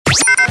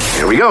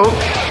we go.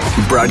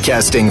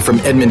 Broadcasting from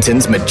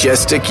Edmonton's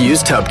majestic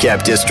used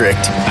hubcap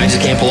district. I just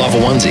can't pull off a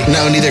onesie.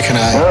 No, neither can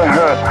I.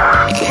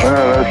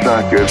 That's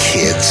not good.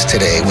 Kids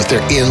today with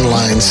their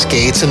inline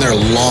skates and their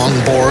long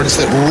boards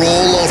that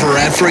roll over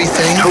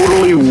everything.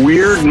 Totally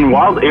weird and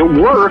wild. It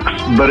works,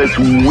 but it's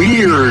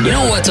weird. You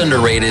know what's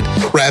underrated?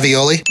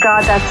 Ravioli.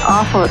 God, that's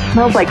awful. It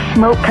smells like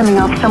smoke coming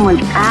off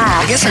someone's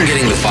ass. I guess I'm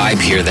getting the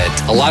vibe here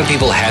that a lot of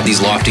people had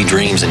these lofty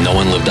dreams and no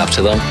one lived up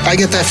to them. I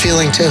get that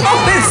feeling too.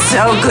 Oh, it's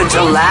so good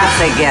to laugh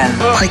again.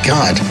 My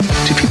God,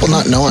 do people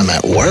not know I'm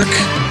at work?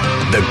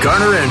 The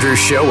Garner Andrews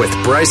Show with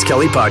Bryce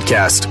Kelly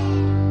Podcast.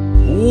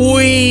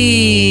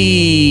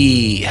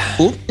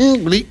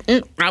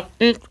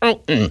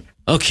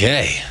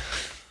 Okay.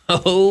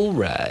 All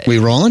right. We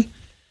rolling?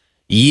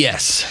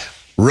 Yes.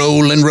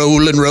 Rolling.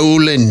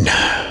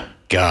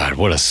 God,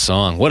 what a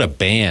song. What a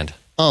band.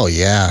 Oh,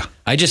 yeah.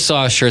 I just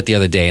saw a shirt the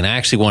other day and I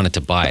actually wanted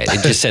to buy it.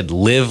 It just said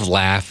Live,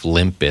 Laugh,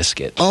 Limp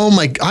Bizkit. Oh,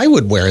 my, I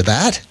would wear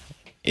that.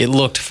 It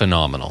looked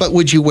phenomenal. But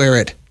would you wear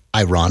it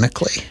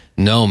ironically?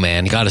 No,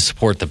 man. You got to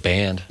support the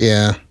band.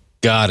 Yeah.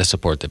 Got to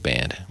support the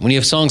band. When you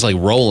have songs like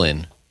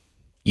Rollin',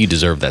 you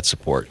deserve that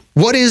support.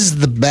 What is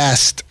the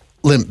best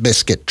Limp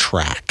Bizkit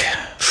track?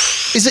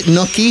 Is it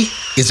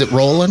Nookie? Is it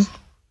Rollin'?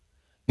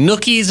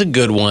 Nookie's a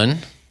good one.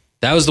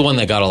 That was the one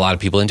that got a lot of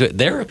people into it.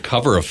 Their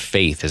cover of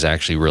Faith is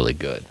actually really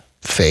good.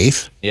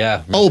 Faith?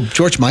 Yeah. Oh,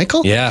 George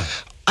Michael? Yeah.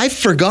 I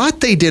forgot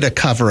they did a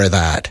cover of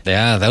that.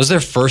 Yeah, that was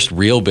their first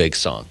real big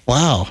song.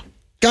 Wow.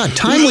 God,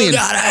 timely. You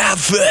gotta have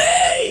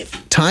faith.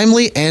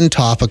 Timely and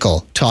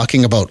topical,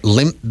 talking about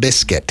Limp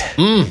Bizkit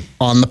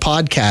on the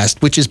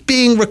podcast, which is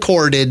being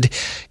recorded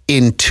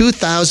in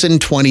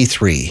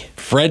 2023.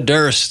 Fred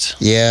Durst.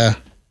 Yeah.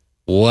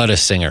 What a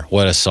singer.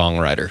 What a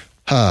songwriter.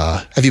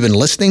 Have you been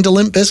listening to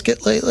Limp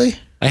Bizkit lately?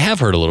 I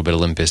have heard a little bit of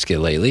Limp Bizkit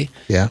lately.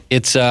 Yeah.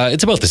 It's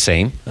about the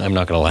same. I'm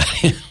not going to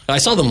lie. I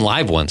saw them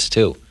live once,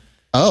 too.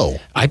 Oh.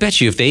 I bet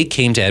you if they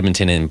came to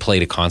Edmonton and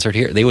played a concert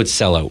here, they would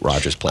sell out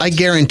Rogers Place. I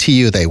guarantee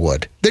you they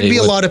would. There'd be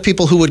a lot of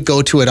people who would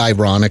go to it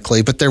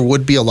ironically, but there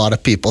would be a lot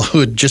of people who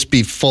would just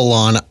be full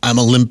on, I'm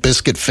a Limp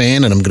Bizkit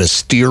fan and I'm going to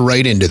steer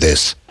right into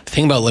this. The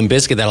thing about Limp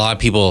Bizkit that a lot of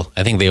people,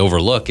 I think they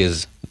overlook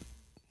is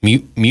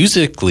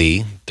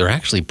musically, they're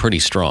actually pretty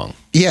strong.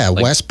 Yeah,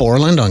 like, Wes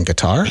Borland on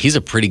guitar. He's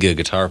a pretty good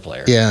guitar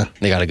player. Yeah.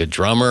 They got a good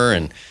drummer,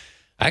 and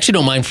I actually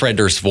don't mind Fred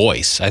Durst's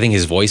voice. I think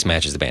his voice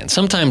matches the band.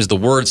 Sometimes the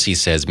words he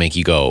says make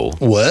you go,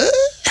 what?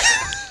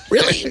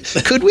 Really?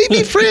 Could we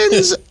be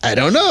friends? I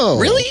don't know.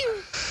 Really?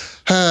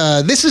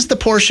 This is the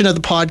portion of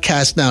the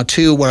podcast now,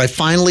 too, where I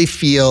finally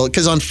feel,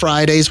 because on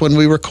Fridays when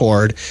we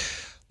record,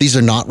 these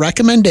are not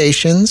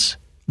recommendations.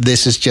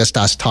 This is just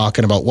us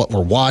talking about what we're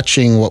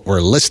watching, what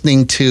we're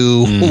listening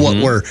to, what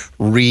we're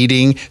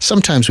reading.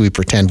 Sometimes we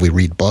pretend we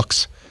read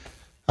books,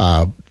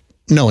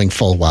 knowing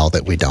full well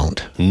that we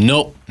don't.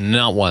 Nope,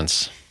 not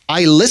once.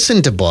 I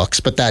listen to books,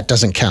 but that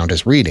doesn't count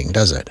as reading,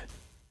 does it?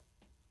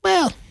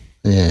 Well,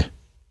 yeah.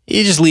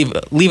 You just leave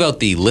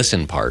out the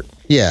listen part.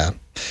 Yeah.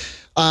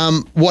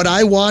 What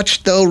I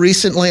watched, though,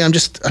 recently, I'm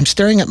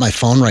staring at my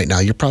phone right now.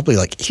 You're probably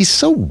like, he's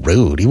so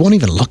rude. He won't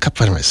even look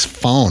up on his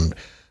phone.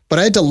 But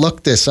I had to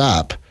look this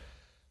up.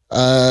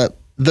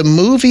 The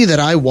movie that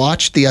I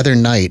watched the other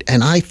night,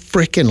 and I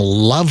freaking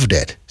loved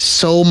it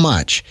so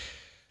much.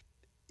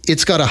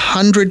 It's got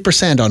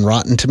 100% on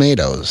Rotten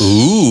Tomatoes.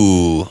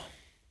 Ooh.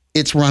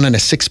 It's running a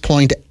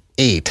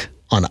 6.8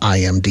 on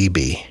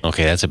IMDb.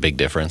 Okay, that's a big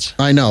difference.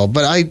 I know,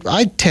 but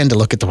I tend to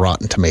look at the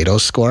Rotten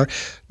Tomatoes score.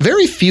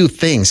 Very few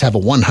things have a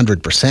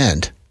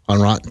 100%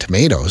 on Rotten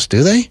Tomatoes,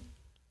 do they?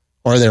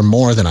 Or are there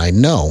more than I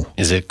know?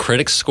 Is it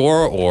critics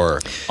score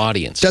or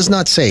audience? Does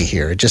not say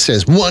here. It just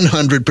says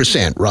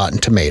 100% Rotten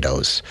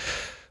Tomatoes.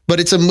 But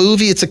it's a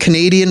movie. It's a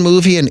Canadian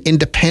movie, an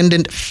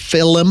independent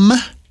film.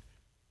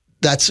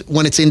 That's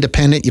when it's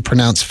independent, you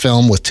pronounce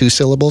film with two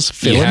syllables.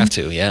 Film. You have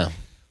to, yeah.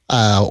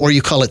 Or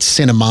you call it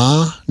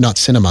cinema, not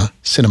cinema,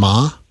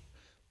 cinema.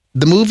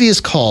 The movie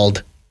is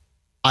called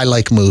I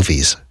Like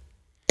Movies.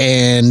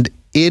 And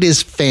it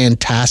is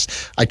fantastic.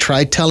 I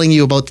tried telling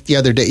you about it the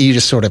other day. You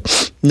just sort of,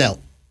 no,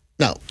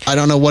 I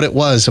don't know what it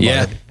was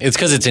about it. It's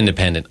because it's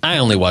independent. I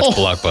only watch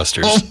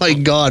blockbusters. Oh my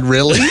God,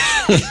 really?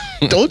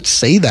 Don't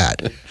say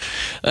that.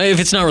 If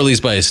it's not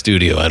released by a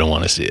studio, I don't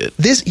want to see it.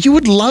 You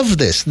would love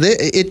this.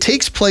 It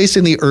takes place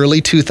in the early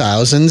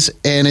 2000s,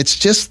 and it's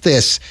just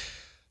this.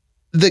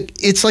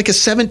 It's like a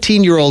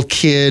 17-year-old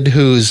kid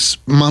who's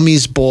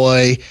mommy's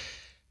boy.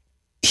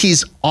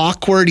 He's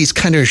awkward. He's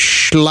kind of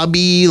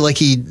schlubby. Like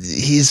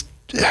he's.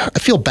 I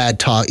feel bad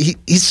talk.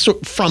 He's so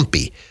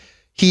frumpy.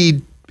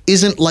 He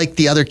isn't like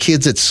the other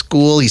kids at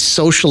school. He's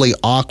socially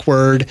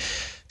awkward.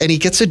 And he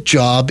gets a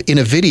job in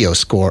a video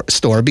store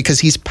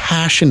because he's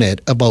passionate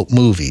about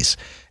movies.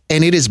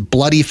 And it is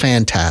bloody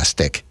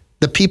fantastic.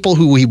 The people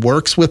who he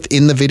works with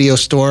in the video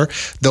store,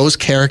 those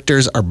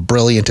characters are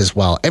brilliant as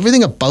well.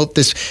 Everything about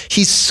this,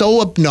 he's so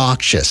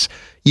obnoxious.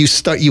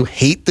 You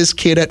hate this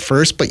kid at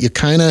first, but you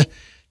turn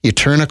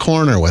a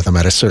corner with him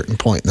at a certain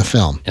point in the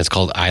film. It's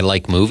called I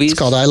Like Movies? It's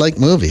called I Like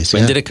Movies.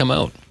 When did it come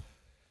out?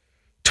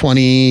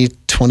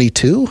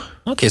 2022.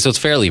 Okay, so it's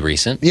fairly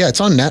recent. Yeah,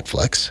 it's on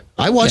Netflix.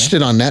 I watched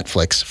it on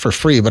Netflix for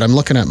free, but I'm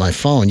looking at my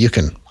phone. You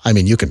can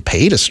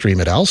pay to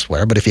stream it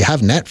elsewhere, but if you have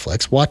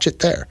Netflix, watch it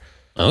there.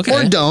 Okay.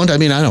 Or don't. I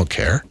mean, I don't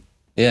care.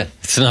 Yeah,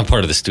 it's not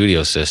part of the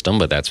studio system,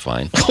 but that's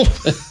fine. God.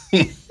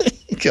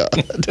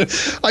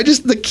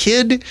 The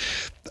kid,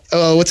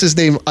 what's his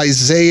name?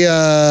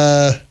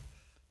 Isaiah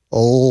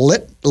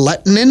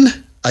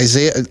Lettinen?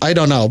 Isaiah, I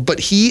don't know, but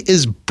he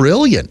is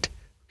brilliant.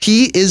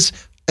 He is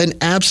an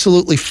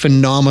absolutely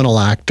phenomenal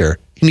actor,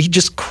 and he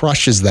just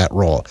crushes that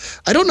role.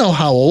 I don't know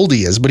how old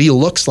he is, but he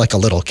looks like a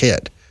little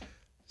kid.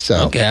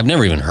 So Okay, I've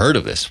never even heard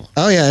of this one.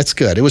 Oh, yeah, it's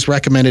good. It was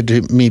recommended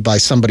to me by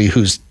somebody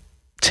whose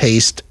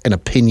taste and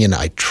opinion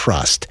I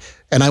trust.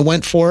 And I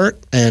went for it,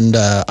 and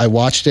I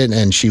watched it,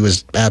 and she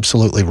was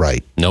absolutely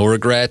right. No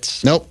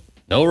regrets? Nope.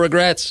 No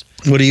regrets?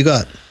 What do you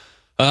got?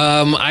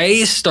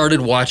 I started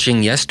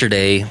watching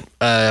yesterday.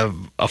 A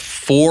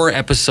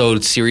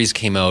 4-episode series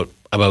came out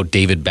about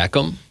David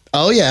Beckham.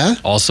 Oh, yeah.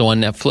 Also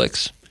on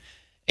Netflix.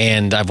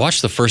 And I've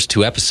watched the first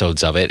 2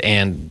 episodes of it.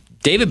 And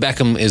David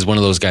Beckham is one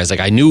of those guys,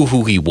 like, I knew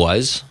who he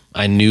was.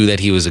 I knew that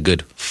he was a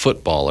good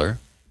footballer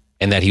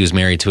and that he was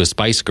married to a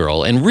Spice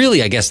Girl. And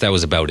really, I guess that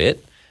was about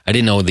it. I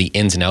didn't know the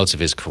ins and outs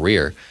of his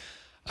career.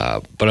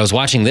 But I was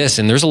watching this,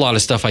 and there's a lot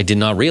of stuff I did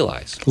not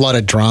realize. A lot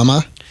of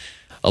drama.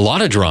 A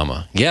lot of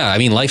drama. Yeah, I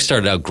mean, life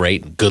started out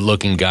great.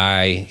 Good-looking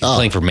guy. He's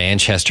playing for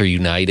Manchester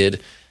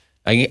United.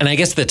 And I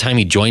guess the time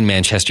he joined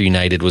Manchester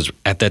United was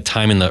at that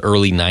time in the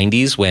early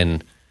 90s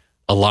when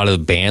a lot of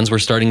the bands were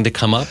starting to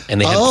come up, and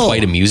they had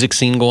quite a music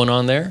scene going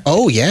on there.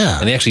 Oh, yeah.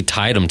 And they actually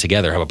tied them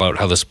together about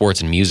how the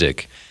sports and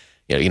music,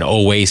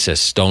 Oasis,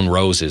 Stone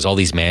Roses, all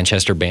these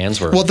Manchester bands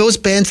were. Well, those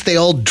bands, they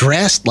all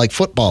dressed like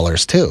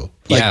footballers, too.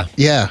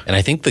 Yeah. And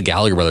I think the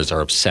Gallagher brothers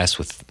are obsessed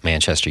with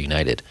Manchester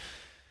United.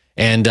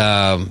 And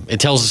it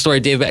tells the story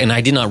of David, and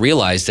I did not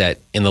realize that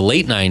in the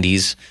late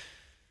 90s,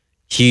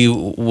 he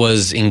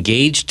was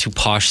engaged to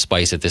Posh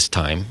Spice at this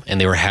time, and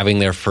they were having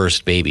their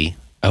first baby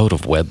out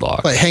of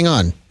wedlock. But hang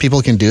on,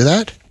 people can do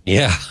that?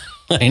 Yeah,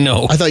 I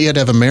know. I thought you had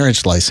to have a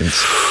marriage license.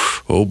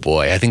 Oh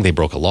boy, I think they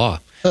broke a law.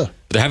 Huh.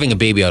 They're having a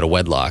baby out of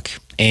wedlock,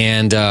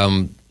 and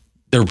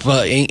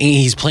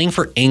he's playing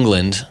for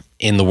England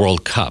in the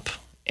World Cup.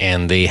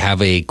 And they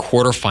have a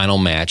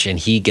quarterfinal match, and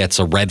he gets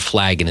a red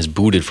flag and is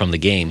booted from the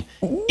game.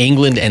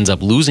 England ends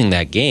up losing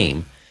that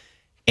game,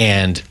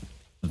 and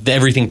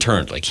everything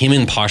turned. Like, him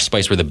and Posh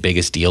Spice were the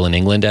biggest deal in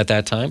England at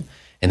that time.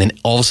 And then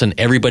all of a sudden,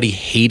 everybody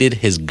hated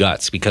his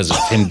guts because of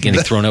him getting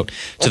thrown out,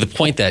 to the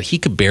point that he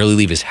could barely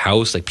leave his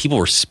house. Like, people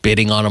were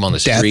spitting on him on the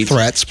streets. Death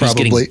threats,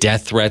 probably. He was getting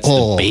death threats.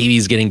 The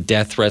baby's getting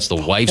death threats. The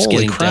wife's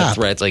getting death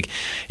threats. Like,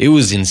 it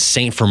was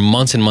insane for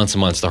months and months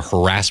and months. The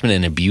harassment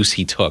and abuse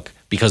he took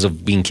because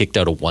of being kicked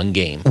out of one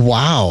game.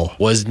 Wow.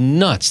 Was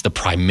nuts. The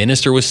prime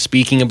minister was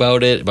speaking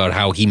about it, about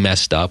how he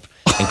messed up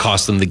and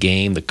cost them the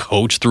game. The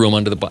coach threw him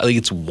under the bus. Like,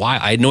 it's why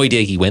I had no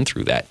idea he went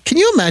through that. Can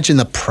you imagine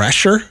the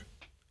pressure?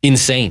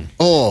 Insane.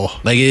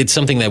 Oh. Like, it's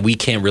something that we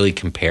can't really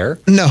compare.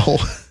 No.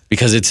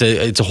 Because it's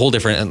a whole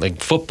different,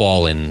 like,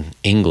 football in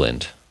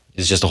England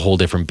is just a whole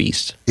different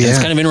beast. And Yeah. it's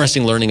kind of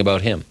interesting learning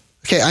about him.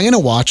 Okay, I'm going to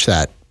watch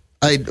that.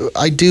 I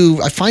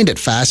find it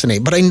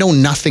fascinating, but I know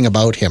nothing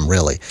about him,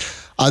 really.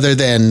 Other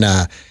than,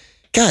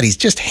 God, he's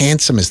just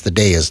handsome as the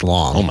day is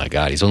long. Oh, my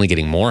God. He's only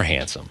getting more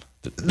handsome.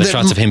 The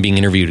shots of him being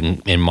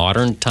interviewed in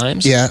modern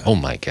times? Yeah. Oh,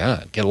 my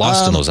God. Get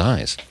lost in those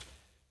eyes.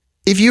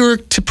 If you were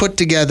to put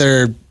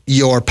together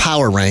your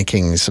power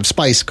rankings of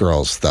Spice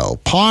Girls, though,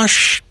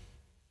 Posh,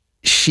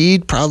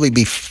 she'd probably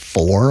be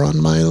 4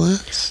 on my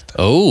list.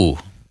 Oh,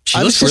 she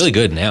looks really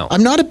good now.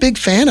 I'm not a big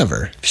fan of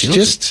her.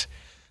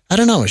 I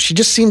don't know. She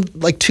just seemed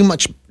like too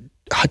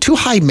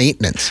high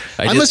maintenance.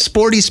 I'm a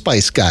Sporty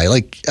Spice guy.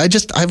 Like,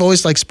 I've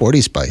always liked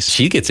Sporty Spice.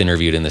 She gets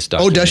interviewed in this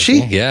documentary. Oh, does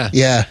she? Yeah.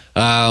 Yeah.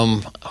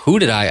 Who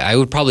did I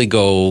would probably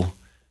go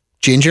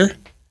Ginger?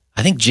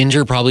 I think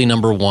Ginger probably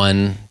number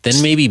 1.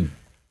 Then maybe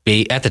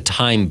at the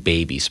time,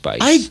 Baby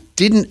Spice.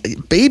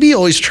 Baby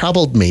always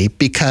troubled me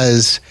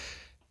because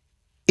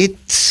it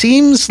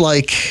seems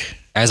like,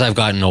 as I've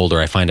gotten older,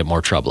 I find it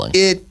more troubling.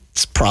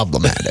 It's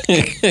problematic.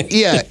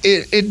 Yeah,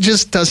 it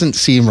just doesn't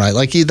seem right.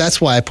 Like, that's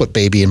why I put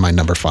Baby in my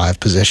number 5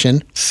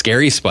 position.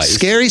 Scary Spice.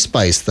 Scary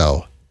Spice,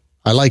 though.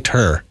 I liked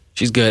her.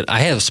 She's good. I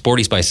have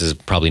Sporty Spice is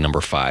probably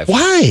number 5.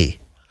 Why?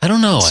 I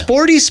don't know.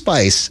 Sporty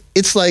Spice.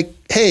 It's like,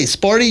 hey,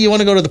 Sporty, you want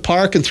to go to the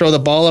park and throw the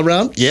ball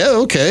around? Yeah,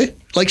 okay.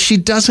 Like,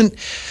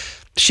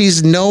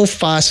 she's no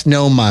fuss,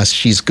 no muss.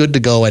 She's good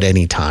to go at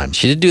any time.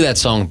 She did do that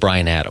song,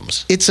 Bryan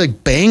Adams. It's a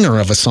banger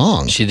of a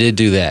song. She did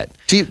do that.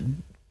 Do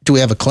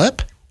we have a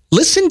clip?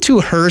 Listen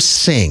to her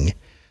sing.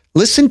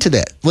 Listen to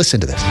that.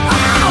 Listen to this.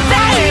 Oh,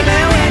 baby,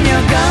 when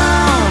you're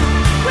gone,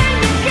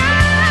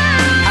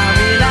 I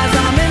realize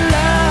I'm in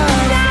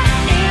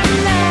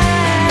love.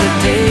 The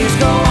days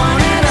go on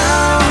and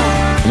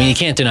on. I mean, you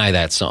can't deny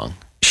that song.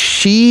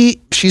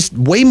 She's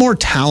way more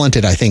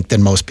talented, I think,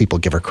 than most people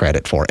give her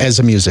credit for as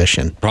a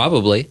musician.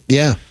 Probably.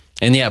 Yeah.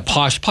 And yeah,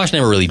 Posh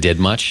never really did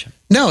much.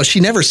 No, she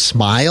never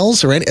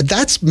smiles or anything.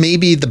 That's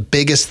maybe the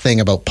biggest thing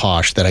about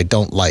Posh that I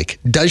don't like.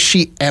 Does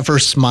she ever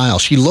smile?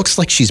 She looks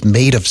like she's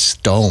made of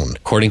stone.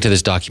 According to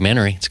this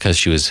documentary, it's because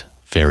she was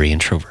very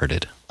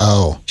introverted.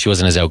 Oh. She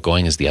wasn't as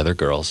outgoing as the other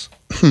girls.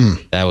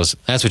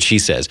 That's what she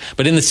says.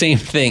 But in the same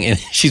thing, and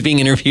she's being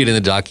interviewed in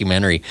the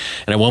documentary,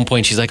 and at one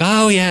point she's like,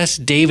 "Oh yes,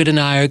 David and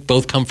I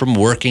both come from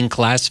working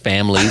class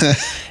families."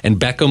 And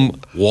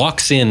Beckham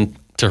walks in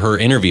to her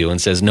interview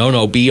and says,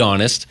 "No, be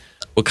honest.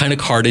 What kind of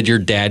car did your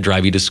dad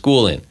drive you to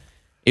school in?"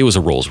 It was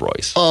a Rolls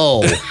Royce.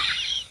 Oh.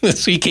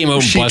 So he came out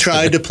and She busted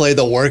tried her. to play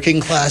the working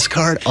class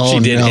card? Oh, She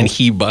did, no. and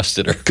he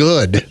busted her.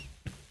 Good.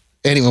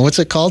 Anyway, what's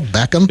it called?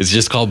 Beckham? It's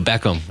just called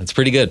Beckham. It's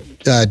pretty good.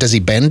 Does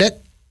he bend it?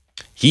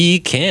 He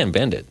can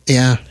bend it.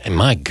 Yeah. And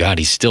my God,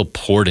 he's still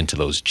poured into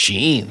those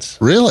jeans.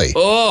 Really?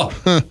 Oh,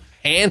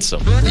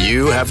 handsome.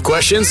 You have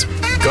questions?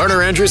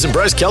 Garner Andrews and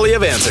Bryce Kelly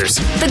have answers.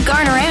 The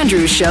Garner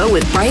Andrews Show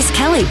with Bryce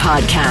Kelly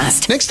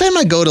Podcast. Next time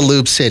I go to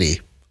Lube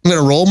City, I'm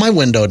going to roll my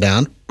window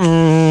down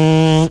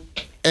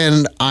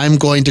and I'm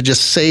going to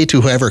just say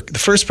to whoever, the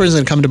first person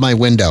to come to my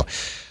window,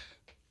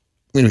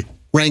 I'm going to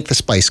rank the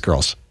Spice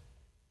Girls.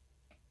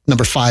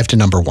 Number 5 to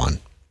number 1.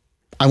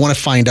 I want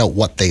to find out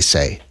what they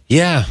say.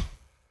 Yeah.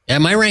 Yeah,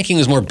 my ranking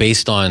was more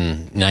based on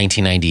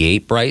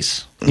 1998,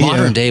 Bryce.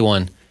 Modern day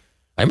one.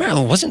 I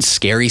remember, wasn't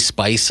Scary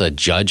Spice a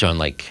judge on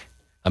like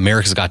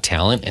America's Got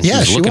Talent? And Yeah,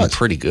 she she was looking was.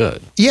 pretty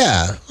good.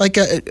 Yeah,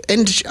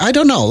 and I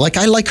don't know,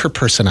 I like her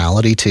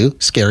personality too,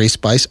 Scary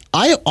Spice.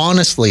 I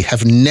honestly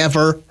have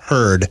never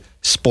heard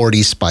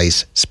Sporty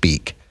Spice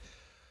speak.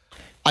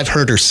 I've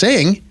heard her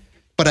sing,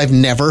 but I've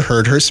never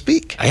heard her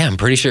speak. Yeah, I'm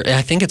pretty sure.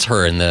 I think it's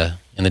her in the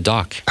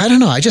doc. I don't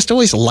know. I just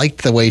always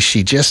liked the way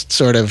she just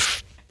sort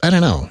of, I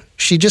don't know.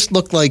 She just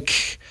looked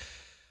like,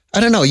 I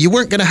don't know. You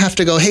weren't going to have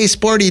to go, "Hey,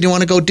 Sporty, do you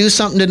want to go do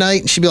something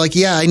tonight?" And she'd be like,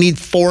 "Yeah, I need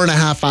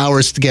 4.5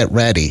 hours to get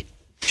ready."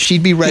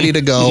 She'd be ready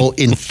to go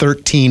in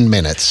 13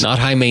 minutes. Not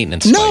high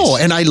maintenance. No,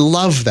 Spice. and I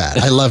love that.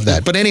 I love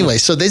that. But anyway,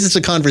 so this is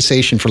a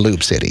conversation for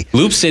Lube City.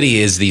 Lube City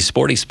is the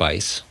Sporty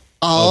Spice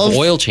of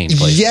oil change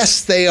places.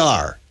 Yes, they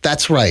are.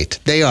 That's right.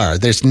 They are.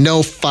 There's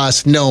no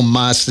fuss, no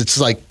muss. It's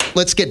like,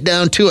 let's get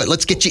down to it.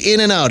 Let's get you in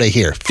and out of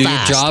here Do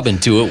fast. your job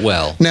and do it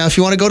well. Now, if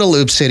you want to go to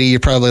Lube City,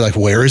 you're probably like,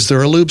 where is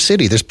there a Lube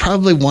City? There's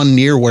probably one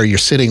near where you're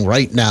sitting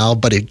right now.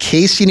 But in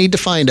case you need to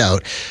find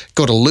out,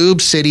 go to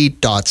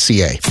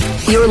lubecity.ca.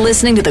 You're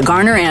listening to The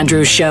Garner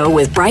Andrews Show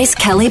with Bryce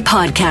Kelly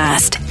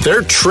Podcast.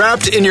 They're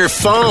trapped in your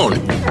phone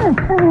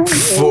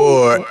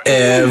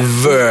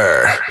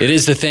forever. It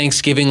is the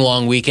Thanksgiving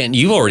long weekend.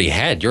 You've already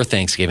had your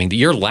Thanksgiving.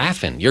 You're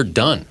laughing. You're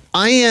done.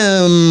 I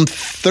am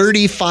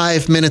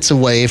 35 minutes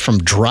away from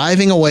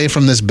driving away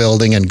from this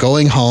building and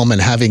going home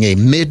and having a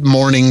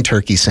mid-morning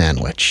turkey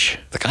sandwich.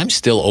 Like, I'm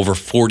still over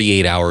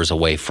 48 hours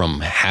away from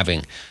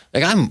having,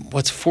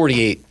 what's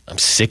 48? I'm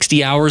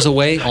 60 hours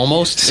away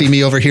almost. See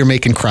me over here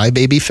making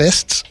crybaby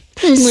fists?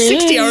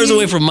 60 hours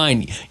away from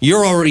mine.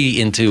 You're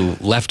already into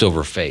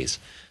leftover phase.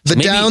 So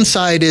The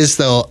downside is,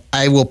 though,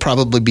 I will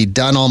probably be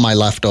done all my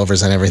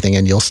leftovers and everything,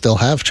 and you'll still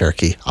have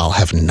turkey. I'll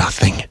have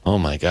nothing. Oh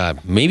my God.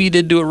 Maybe you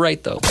did do it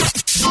right, though.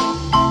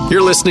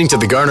 You're listening to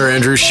the Garner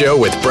Andrews Show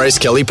with Bryce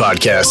Kelly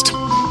Podcast.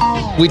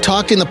 We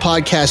talked in the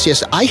podcast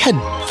yesterday. I had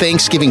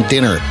Thanksgiving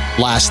dinner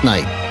last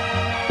night.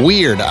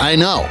 Weird, I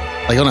know.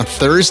 Like on a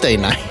Thursday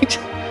night.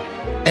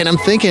 And I'm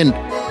thinking,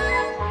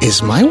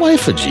 is my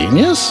wife a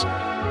genius?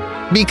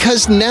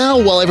 Because now,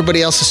 while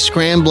everybody else is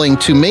scrambling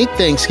to make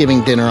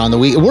Thanksgiving dinner on the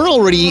week, we're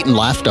already eating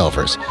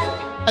leftovers.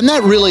 And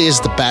that really is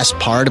the best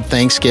part of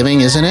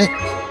Thanksgiving, isn't it?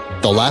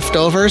 The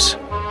leftovers.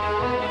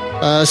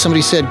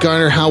 Somebody said,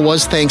 "Garner, how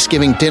was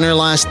Thanksgiving dinner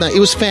last night?" It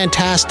was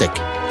fantastic.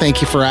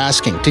 Thank you for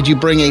asking. Did you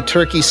bring a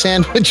turkey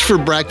sandwich for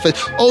breakfast?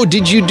 Oh,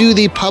 did you do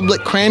the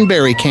public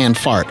cranberry can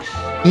fart?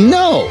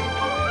 No,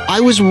 I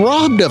was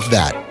robbed of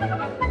that.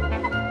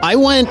 I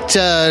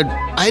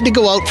had to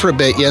go out for a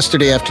bit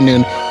yesterday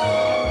afternoon.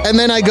 And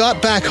then I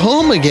got back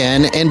home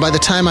again, and by the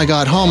time I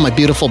got home, my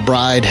beautiful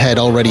bride had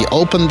already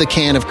opened the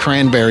can of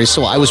cranberries,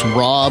 so I was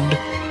robbed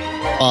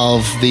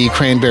of the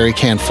cranberry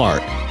can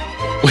fart,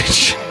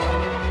 which,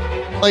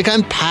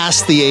 I'm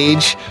past the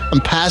age, I'm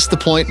past the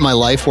point in my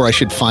life where I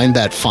should find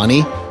that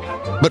funny,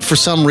 but for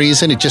some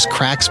reason, it just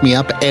cracks me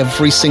up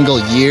every single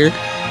year.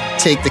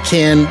 Take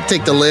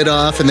the lid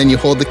off, and then you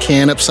hold the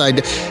can upside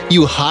down.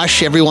 You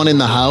hush everyone in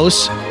the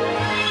house.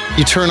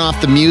 You turn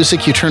off the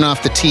music, you turn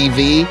off the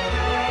TV.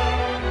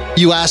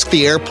 You ask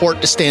the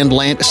airport to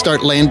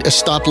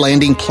stop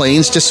landing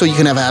planes just so you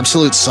can have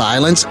absolute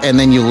silence, and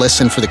then you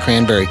listen for the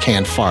cranberry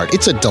can fart.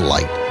 It's a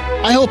delight.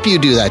 I hope you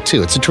do that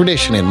too. It's a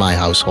tradition in my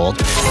household.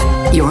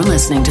 You're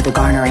listening to The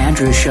Garner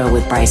Andrews Show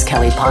with Bryce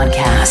Kelly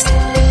Podcast.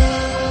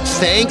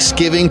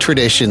 Thanksgiving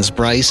traditions,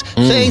 Bryce.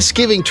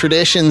 Thanksgiving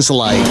traditions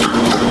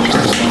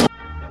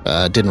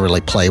didn't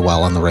really play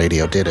well on the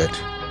radio, did it?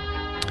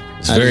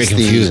 It's very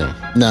confusing.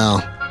 No.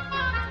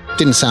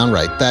 Didn't sound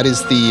right.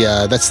 That's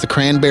the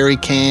cranberry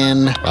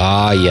can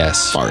Ah,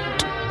 yes. fart.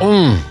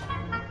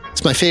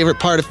 It's my favorite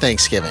part of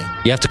Thanksgiving.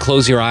 You have to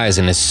close your eyes,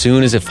 and as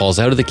soon as it falls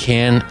out of the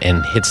can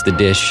and hits the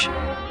dish,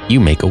 you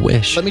make a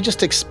wish. Let me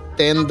just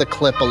extend the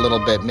clip a little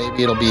bit.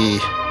 Maybe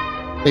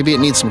it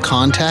needs some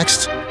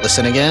context.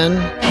 Listen again.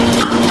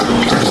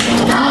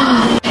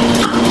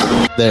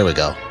 There we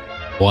go.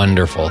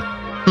 Wonderful.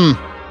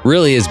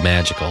 Really is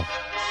magical.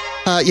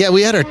 Yeah,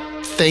 we had our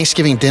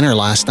Thanksgiving dinner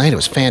last night. It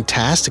was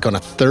fantastic on a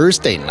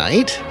Thursday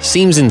night.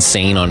 Seems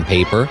insane on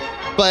paper.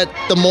 But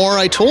the more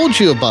I told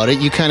you about it,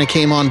 you kind of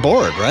came on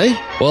board, right?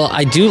 Well,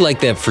 I do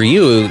like that for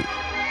you.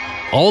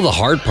 All the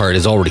hard part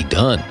is already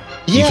done.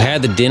 Yeah. You've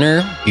had the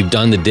dinner, you've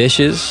done the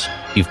dishes,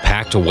 you've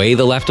packed away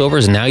the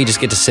leftovers, and now you just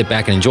get to sit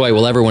back and enjoy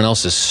while everyone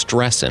else is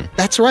stressing.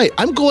 That's right.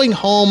 I'm going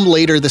home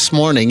later this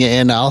morning,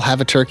 and I'll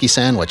have a turkey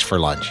sandwich for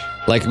lunch.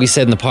 Like we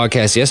said in the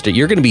podcast yesterday,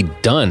 you're going to be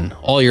done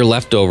all your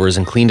leftovers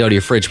and cleaned out of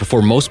your fridge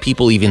before most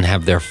people even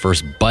have their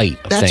first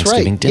bite of That's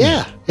Thanksgiving right.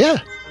 dinner. Yeah.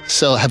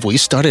 So have we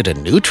started a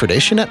new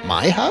tradition at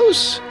my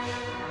house?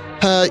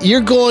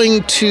 You're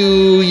going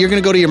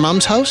to go to your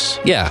mom's house?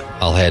 Yeah,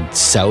 I'll head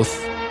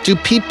south. Do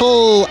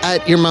people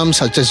at your mom's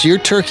house, does your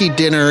turkey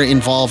dinner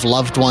involve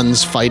loved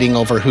ones fighting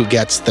over who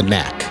gets the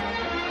neck?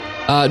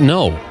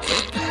 No.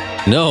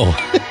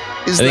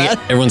 Is I think that?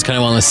 everyone's kind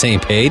of on the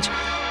same page.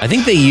 I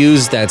think they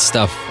use that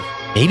stuff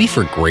maybe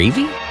for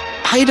gravy?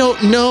 I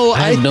don't know.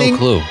 I have no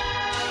clue.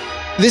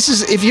 This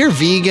is, if you're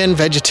vegan,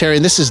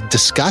 vegetarian, this is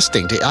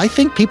disgusting. I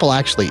think people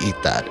actually eat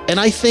that. And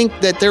I think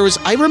that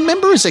I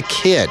remember as a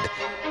kid,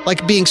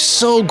 like being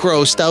so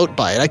grossed out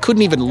by it. I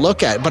couldn't even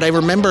look at it, but I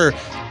remember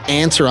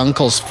aunts or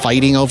uncles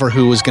fighting over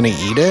who was going to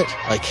eat it.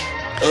 Like,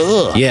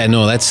 ugh. Yeah,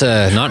 no, that's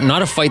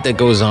not a fight that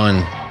goes on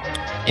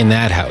in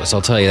that house.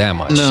 I'll tell you that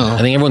much. No. I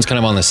think everyone's kind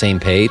of on the same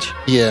page.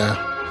 Yeah.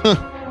 Huh.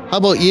 How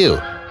about you?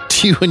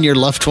 Do you and your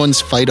loved ones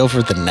fight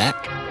over the neck?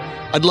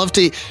 I'd love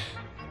to.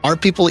 Are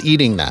people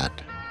eating that?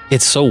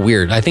 It's so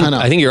weird. I think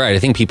you're right. I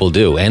think people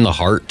do, and the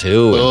heart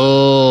too.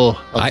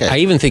 Oh, okay. I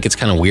even think it's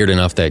kind of weird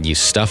enough that you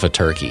stuff a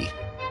turkey.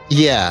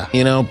 Yeah.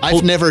 You know,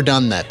 I've never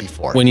done that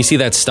before. When you see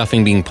that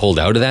stuffing being pulled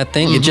out of that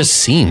thing, it just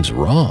seems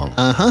wrong.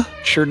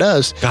 Sure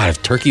does. God,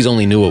 if turkeys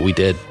only knew what we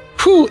did.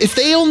 Whew, if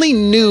they only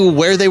knew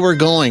where they were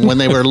going when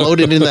they were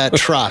loaded in that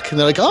truck. And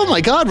they're like, oh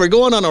my God, we're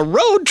going on a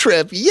road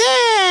trip.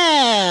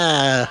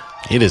 Yeah.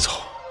 It is.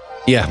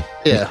 Yeah.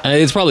 Yeah.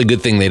 It's probably a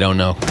good thing they don't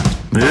know.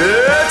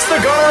 It's the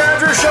Garner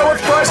Andrews Show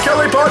with Bryce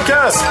Kelly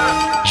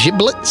Podcast.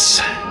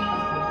 Giblets.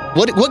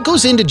 What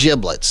goes into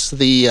giblets?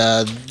 The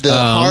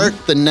heart,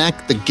 the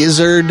neck, the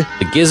gizzard.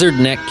 The gizzard,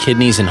 neck,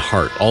 kidneys, and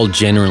heart, all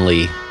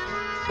generally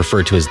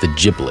referred to as the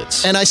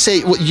giblets. And I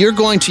say, well, you're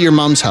going to your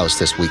mom's house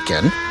this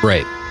weekend.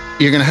 Right.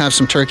 You're going to have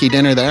some turkey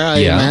dinner there, I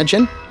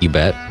imagine. You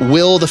bet.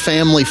 Will the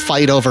family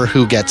fight over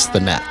who gets the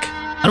neck?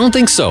 I don't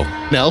think so.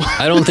 No?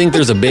 I don't think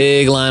there's a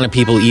big line of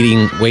people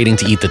waiting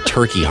to eat the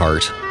turkey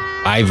heart.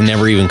 I've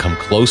never even come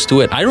close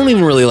to it. I don't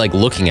even really like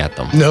looking at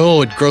them.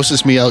 No, it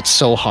grosses me out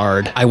so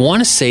hard. I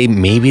want to say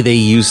maybe they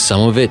use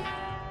some of it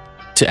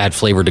to add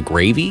flavor to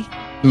gravy.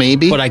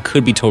 Maybe. But I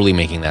could be totally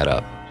making that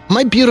up.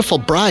 My beautiful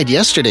bride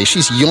yesterday,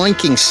 she's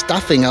yoinking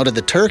stuffing out of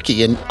the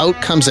turkey and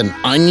out comes an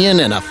onion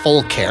and a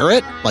full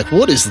carrot. Like,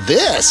 what is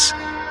this?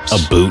 A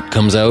boot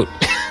comes out.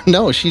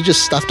 No, she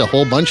just stuffed a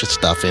whole bunch of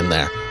stuff in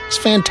there. It's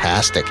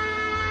fantastic.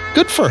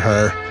 Good for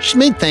her. She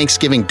made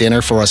Thanksgiving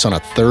dinner for us on a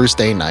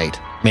Thursday night.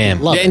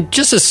 Man, and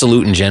just a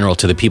salute in general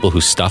to the people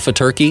who stuff a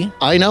turkey.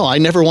 I know, I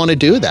never want to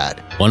do that.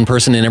 One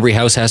person in every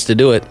house has to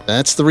do it.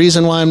 That's the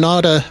reason why I'm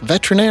not a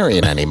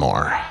veterinarian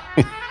anymore.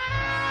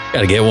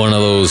 Gotta get one of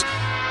those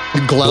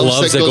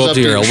gloves that go up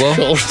to your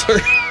elbow.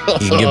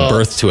 You can give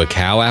birth to a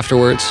cow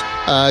afterwards.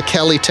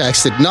 Kelly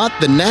texted, not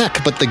the neck,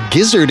 but the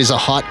gizzard is a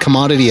hot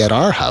commodity at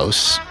our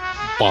house.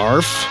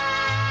 Barf.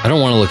 I don't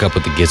want to look up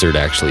what the gizzard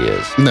actually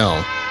is.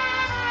 No.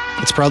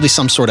 It's probably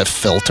some sort of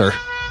filter.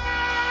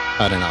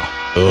 I don't know.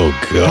 Oh,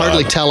 God.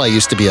 Hardly tell I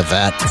used to be a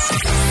vet.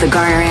 The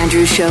Garner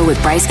Andrews Show with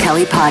Bryce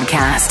Kelly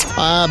Podcast.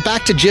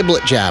 Back to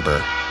Giblet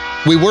Jabber.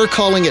 We were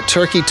calling it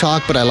Turkey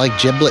Talk, but I like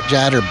Giblet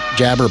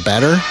Jabber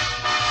better.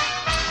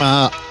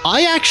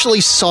 I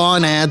actually saw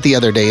an ad the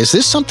other day. Is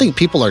this something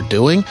people are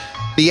doing?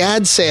 The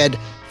ad said,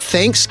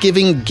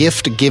 Thanksgiving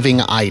gift giving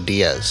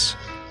ideas.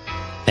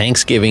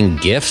 Thanksgiving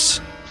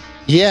gifts?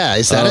 Yeah,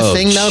 is that a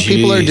thing now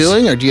people are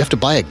doing, or do you have to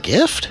buy a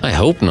gift? I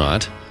hope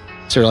not.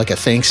 Is there like a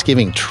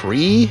Thanksgiving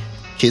tree?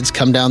 Kids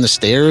come down the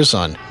stairs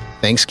on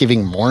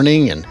Thanksgiving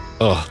morning and...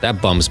 Oh,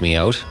 that bums me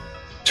out.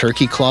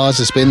 Turkey Claus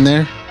has been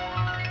there?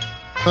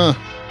 Huh.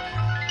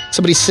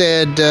 Somebody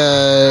said,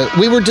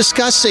 we were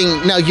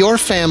discussing, now your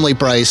family,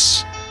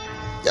 Bryce,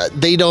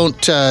 they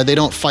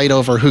don't fight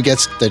over who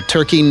gets the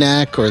turkey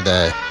neck or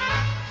the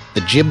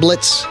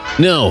giblets?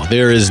 No,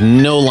 there is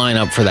no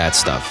lineup for that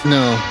stuff.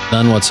 No.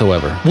 None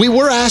whatsoever. We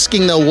were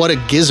asking, though, what a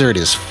gizzard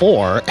is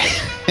for,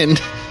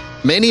 and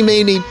many,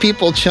 many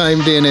people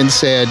chimed in and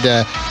said,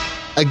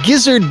 a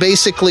gizzard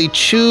basically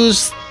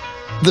chews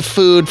the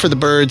food for the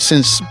birds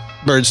since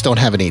birds don't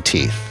have any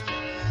teeth.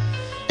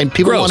 And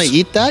people want to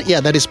eat that?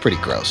 Yeah, that is pretty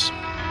gross.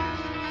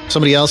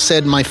 Somebody else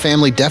said, my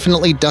family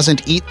definitely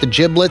doesn't eat the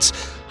giblets.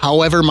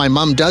 However, my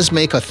mom does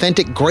make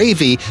authentic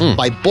gravy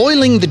by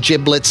boiling the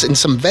giblets and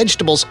some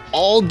vegetables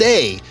all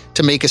day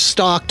to make a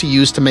stock to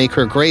use to make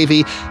her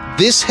gravy.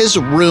 This has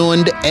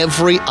ruined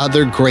every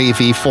other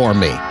gravy for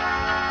me.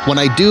 When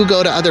I do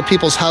go to other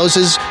people's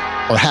houses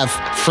or have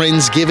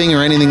Friendsgiving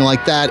or anything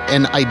like that,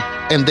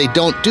 and they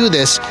don't do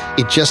this,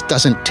 it just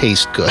doesn't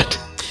taste good.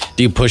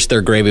 Do you push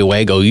their gravy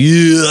away, go,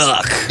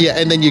 yuck? Yeah,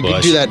 and then you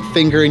Push. do that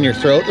finger in your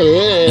throat.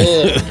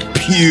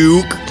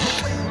 Puke.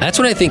 That's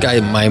what I think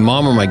my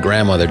mom or my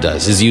grandmother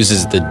does, is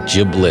uses the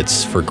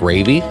giblets for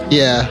gravy.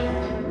 Yeah.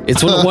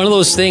 It's one of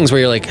those things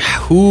where you're like,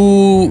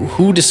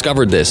 who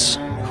discovered this?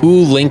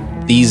 Who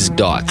linked these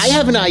dots? I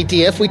have an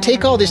idea. If we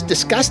take all this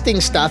disgusting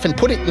stuff and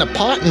put it in a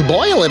pot and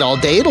boil it all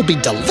day, it'll be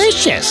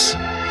delicious.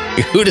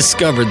 Who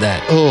discovered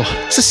that? Oh,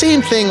 it's the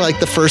same thing like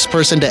the first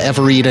person to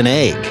ever eat an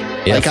egg.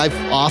 Yeah. Like, I've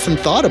often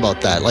thought about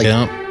that. Like,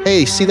 Yeah.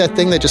 hey, see that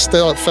thing that just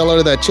fell out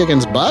of that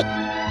chicken's butt?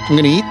 I'm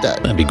going to eat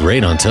that. That'd be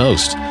great on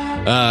toast.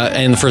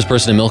 And the first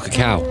person to milk a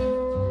cow.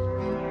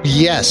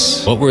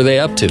 Yes. What were they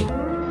up to?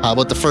 How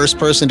about the first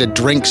person to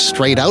drink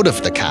straight out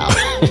of the cow?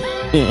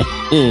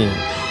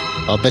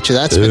 I'll bet you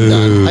that's been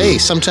done. Hey,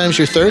 sometimes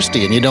you're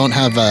thirsty and you don't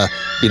have a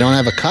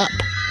cup.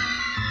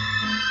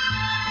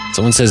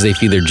 Someone says they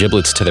feed their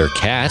giblets to their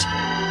cat.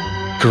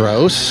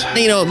 Gross.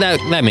 You know,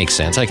 that makes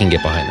sense. I can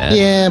get behind that.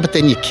 Yeah, but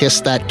then you kiss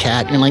that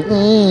cat and you're like,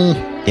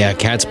 Yeah,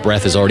 cat's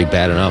breath is already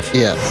bad enough.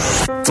 Yeah.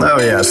 Oh,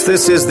 yes,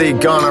 this is the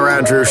Garner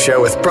Andrews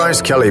Show with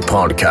Bryce Kelly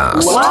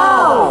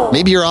podcast.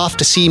 Maybe you're off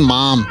to see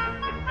mom.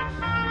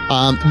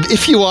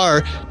 If you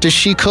are, does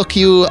she cook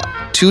you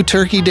 2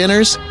 turkey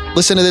dinners?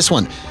 Listen to this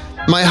one.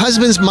 My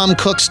husband's mom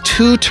cooks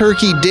 2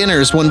 turkey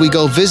dinners when we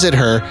go visit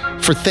her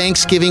for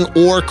Thanksgiving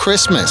or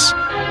Christmas.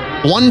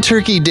 1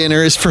 turkey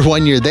dinner is for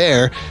when you're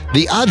there.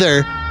 The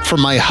other for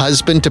my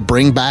husband to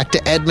bring back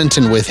to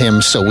Edmonton with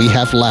him so we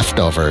have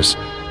leftovers.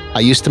 I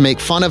used to make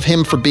fun of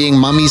him for being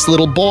Mummy's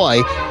little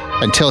boy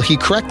until he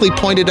correctly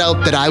pointed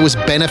out that I was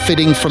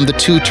benefiting from the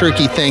 2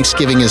 turkey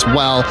Thanksgiving as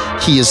well.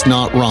 He is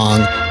not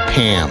wrong.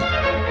 Pam.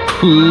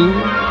 Who?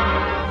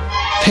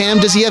 Pam,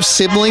 does he have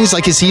siblings?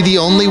 Like, is he the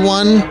only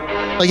one?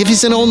 Like, if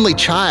he's an only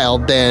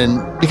child,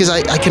 then... Because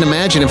I can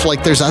imagine if,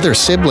 like, there's other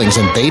siblings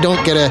and they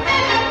don't get a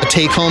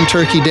take-home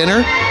turkey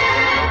dinner,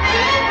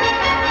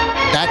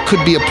 that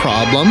could be a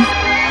problem.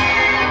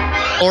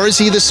 Or is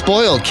he the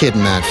spoiled kid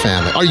in that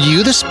family? Are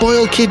you the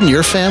spoiled kid in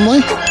your family?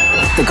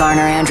 The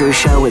Garner Andrews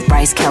Show with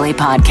Bryce Kelly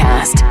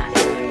Podcast.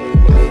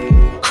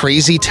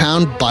 Crazy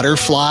Town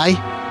Butterfly?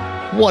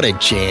 What a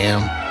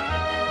jam.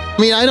 I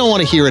mean, I don't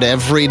want to hear it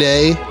every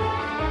day.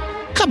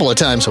 A couple of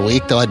times a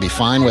week, though, I'd be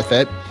fine with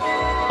it.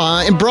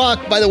 And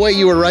Brock, by the way,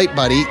 you were right,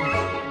 buddy.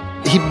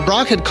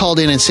 Brock had called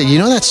in and said, you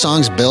know that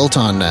song's built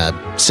on a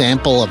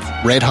sample of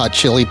Red Hot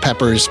Chili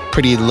Peppers'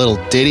 Pretty Little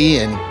Ditty?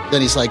 And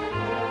then he's like,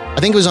 I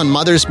think it was on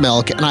Mother's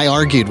Milk, and I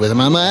argued with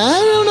him. I'm like, I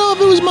don't know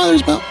if it was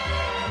Mother's Milk.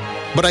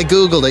 But I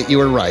Googled it, you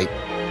were right.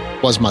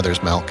 It was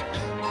Mother's Milk.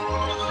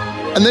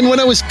 And then when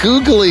I was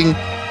Googling,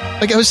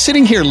 like I was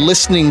sitting here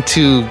listening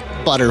to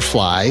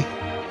Butterfly,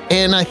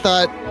 and I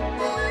thought,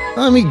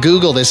 let me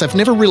Google this. I've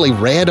never really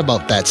read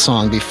about that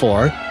song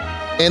before.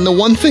 And the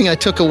one thing I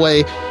took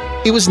away,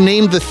 it was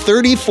named the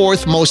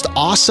 34th most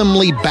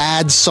awesomely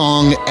bad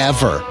song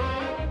ever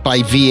by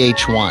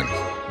VH1.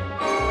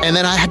 And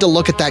then I had to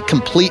look at that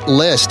complete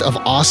list of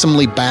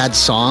awesomely bad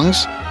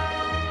songs.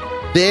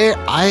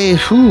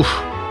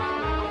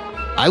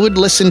 I would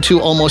listen to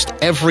almost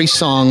every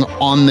song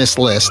on this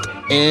list,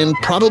 and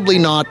probably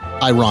not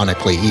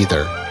ironically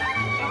either.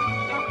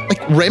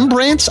 Like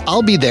Rembrandt's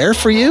I'll Be There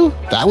For You,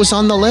 that was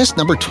on the list,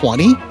 number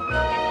 20.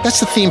 That's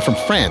the theme from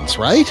Friends,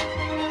 right?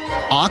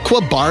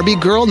 Aqua Barbie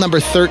Girl, number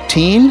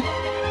 13.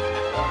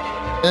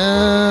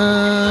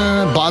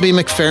 Bobby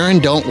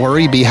McFerrin, Don't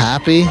Worry, Be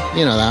Happy.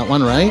 You know that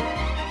one, right?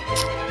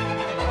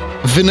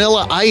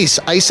 Vanilla Ice,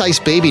 Ice Ice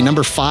Baby,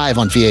 number 5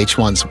 on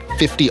VH1's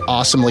 50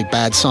 Awesomely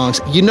Bad Songs.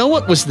 You know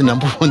what was the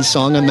number 1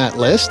 song on that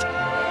list?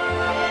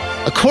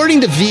 According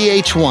to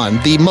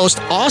VH1, the most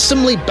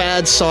awesomely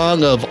bad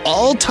song of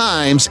all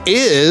times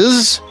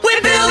is... We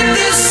built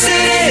this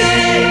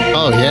city.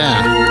 Oh,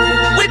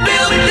 yeah. We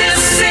built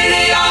this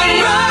city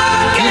on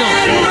rock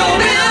and roll.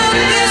 Built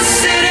this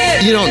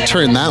city. You don't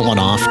turn that one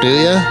off, do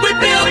you? We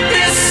built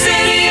this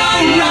city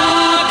on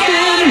rock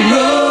and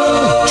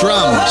roll.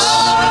 Drums.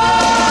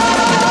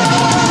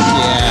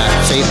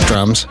 Yeah, fake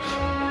drums.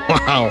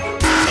 Wow.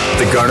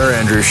 The Garner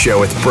Andrews Show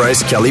with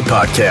Bryce Kelly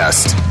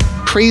podcast.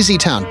 Crazy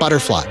Town,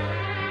 Butterfly.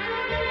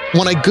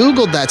 When I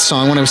Googled that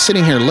song, when I was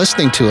sitting here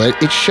listening to it,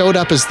 it showed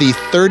up as the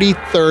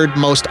 33rd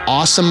most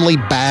awesomely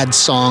bad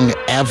song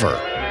ever.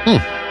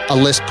 A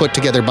list put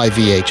together by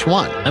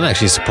VH1. I'm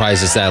actually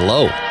surprised it's that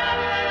low.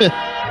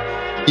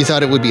 You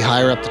thought it would be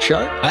higher up the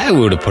chart? I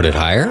would have put it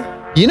higher.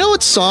 You know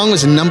what song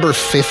was number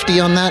 50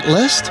 on that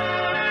list?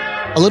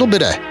 A little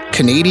bit of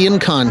Canadian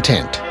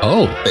content.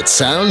 Oh. It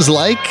sounds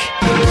like...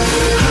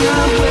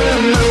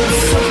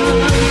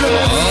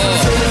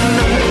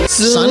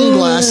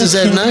 Sunglasses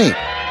at Night,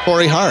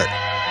 Corey Hart.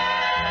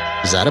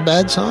 Is that a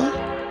bad song?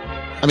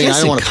 I mean, I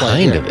don't want to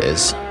play kind it. of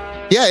is.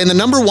 Yeah, and the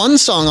number 1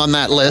 song on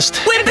that list,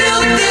 We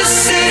built this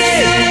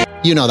city.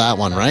 you know that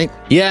one, right?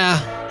 Yeah.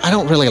 I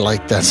don't really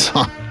like that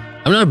song.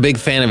 I'm not a big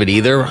fan of it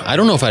either. I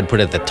don't know if I'd put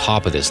it at the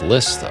top of this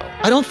list, though.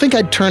 I don't think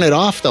I'd turn it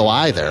off, though,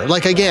 either.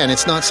 Like, again,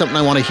 it's not something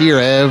I want to hear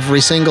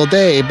every single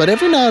day, but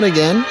every now and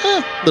again,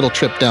 little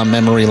trip down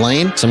memory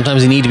lane.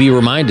 Sometimes you need to be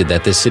reminded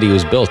that this city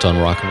was built on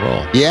rock and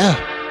roll. Yeah.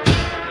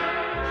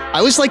 I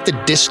always like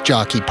the disc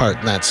jockey part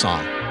in that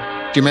song.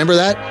 Do you remember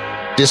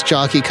that? Disc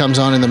jockey comes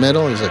on in the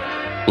middle. He's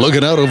like,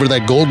 looking out over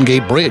that Golden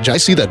Gate Bridge. I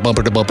see that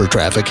bumper-to-bumper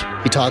traffic.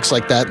 He talks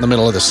like that in the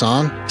middle of the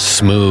song.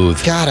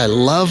 Smooth. God, I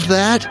love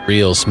that.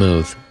 Real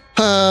smooth.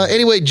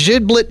 Anyway,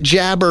 Giblet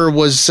Jabber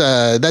was,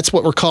 that's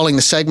what we're calling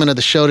the segment of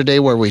the show today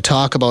where we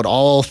talk about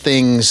all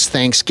things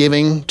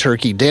Thanksgiving,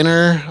 turkey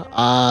dinner.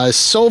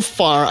 So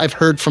far, I've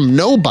heard from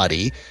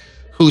nobody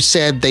who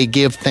said they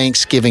give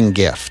Thanksgiving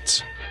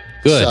gifts.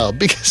 Good. So,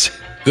 because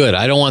Good.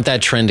 I don't want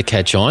that trend to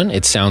catch on.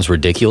 It sounds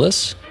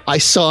ridiculous. I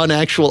saw an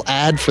actual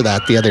ad for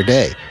that the other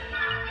day.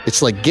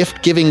 It's like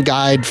gift giving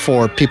guide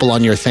for people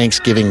on your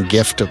Thanksgiving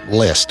gift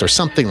list or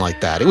something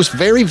like that. It was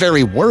very,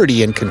 very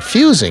wordy and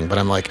confusing, but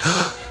I'm like,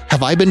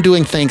 have I been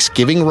doing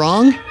Thanksgiving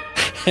wrong?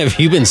 Have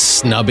you been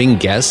snubbing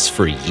guests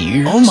for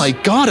years? Oh my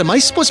God, am I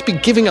supposed to be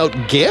giving out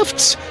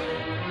gifts?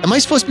 Am I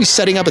supposed to be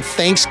setting up a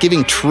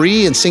Thanksgiving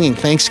tree and singing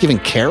Thanksgiving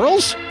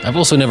carols? I've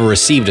also never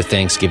received a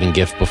Thanksgiving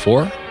gift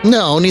before.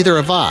 No, neither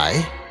have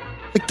I.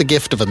 Like the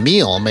gift of a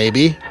meal,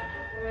 maybe.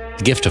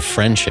 The gift of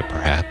friendship,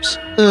 perhaps.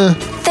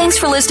 Thanks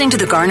for listening to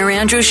the Garner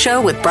Andrews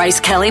Show with Bryce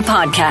Kelly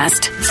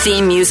Podcast.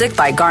 Theme music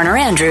by Garner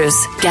Andrews.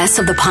 Guests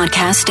of the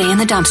podcast stay in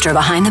the dumpster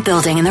behind the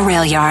building in the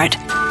rail yard.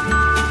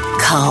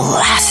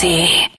 Classy.